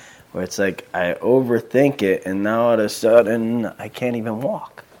night. where it's like I overthink it, and now all of a sudden I can't even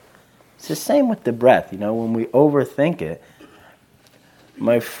walk. It's the same with the breath. When we overthink it,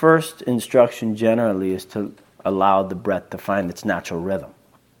 my first instruction generally is to allow the breath to find its natural rhythm.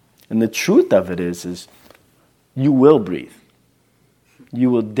 And the truth of it is you will breathe. You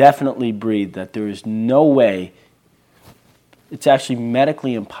will definitely breathe, that there is no way, it's actually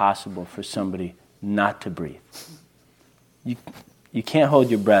medically impossible for somebody not to breathe. You can't hold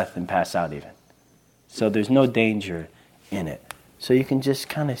your breath and pass out even. So there's no danger in it. So you can just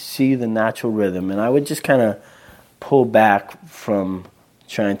kind of see the natural rhythm. And I would just kind of pull back from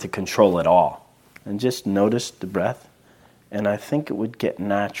trying to control it all and just notice the breath. And I think it would get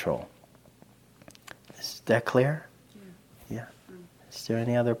natural. Is that clear? Yeah. Is there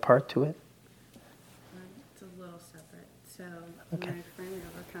any other part to it? It's a little separate. So Okay. when I finally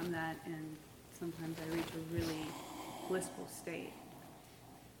overcome that, and sometimes I reach a really blissful state,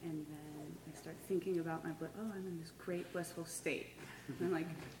 and then I start thinking about my I'm in this great blissful state. And I'm like,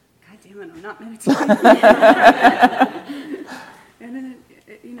 God damn it, I'm not meditating. And then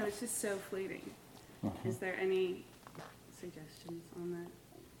it's just so fleeting. Is there any suggestions on that?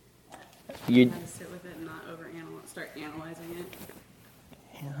 How to sit with it and not start analyzing it?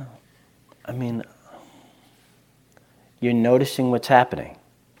 Yeah. I mean, you're noticing what's happening,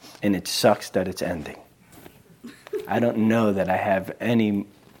 and it sucks that it's ending. I don't know that I have any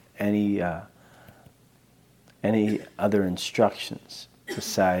other instructions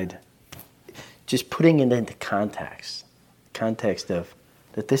beside just putting it into context of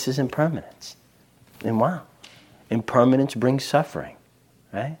that this is impermanence. And wow, impermanence brings suffering,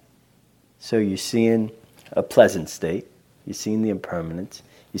 right? So you're seeing a pleasant state, you're seeing the impermanence,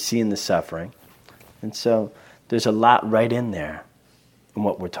 you're seeing the suffering. And so there's a lot right in there in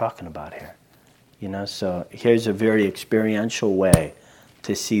what we're talking about here. So here's a very experiential way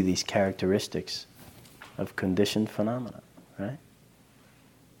to see these characteristics of conditioned phenomena, right?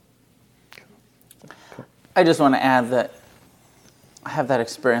 I just want to add that I have that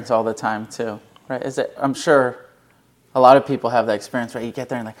experience all the time too, right? I'm sure a lot of people have that experience, right? You get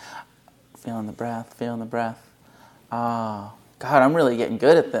there and feeling the breath. Oh, God, I'm really getting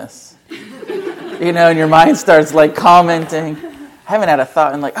good at this. And your mind starts commenting. I haven't had a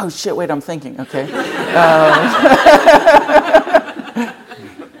thought and oh shit, wait, I'm thinking, okay.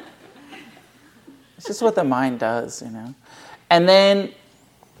 It's just what the mind does, And then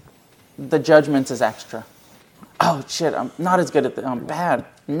the judgment is extra. Oh shit, I'm not as good at this. I'm bad.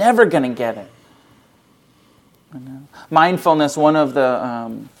 Never gonna get it. Mindfulness, one of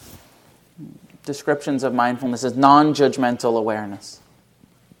the descriptions of mindfulness is non-judgmental awareness.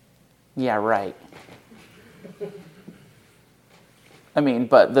 Yeah, right.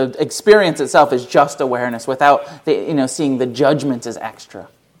 But the experience itself is just awareness without seeing the judgment as extra.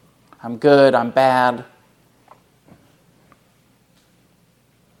 I'm good, I'm bad.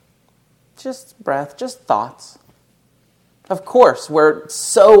 Just breath, just thoughts. Of course, we're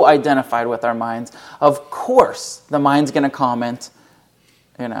so identified with our minds. Of course, the mind's going to comment,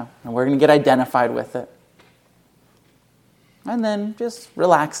 and we're going to get identified with it. And then just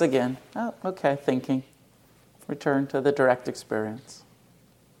relax again. Oh, okay, thinking. Return to the direct experience.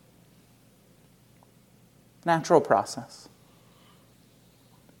 Natural process.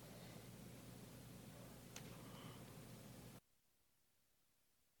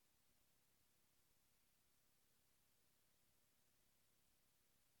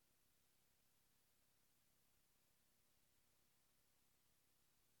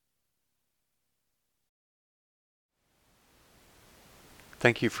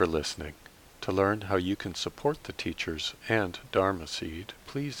 Thank you for listening. To learn how you can support the teachers and Dharma Seed,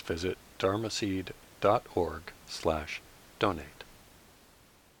 please visit dharmaseed.org/donate.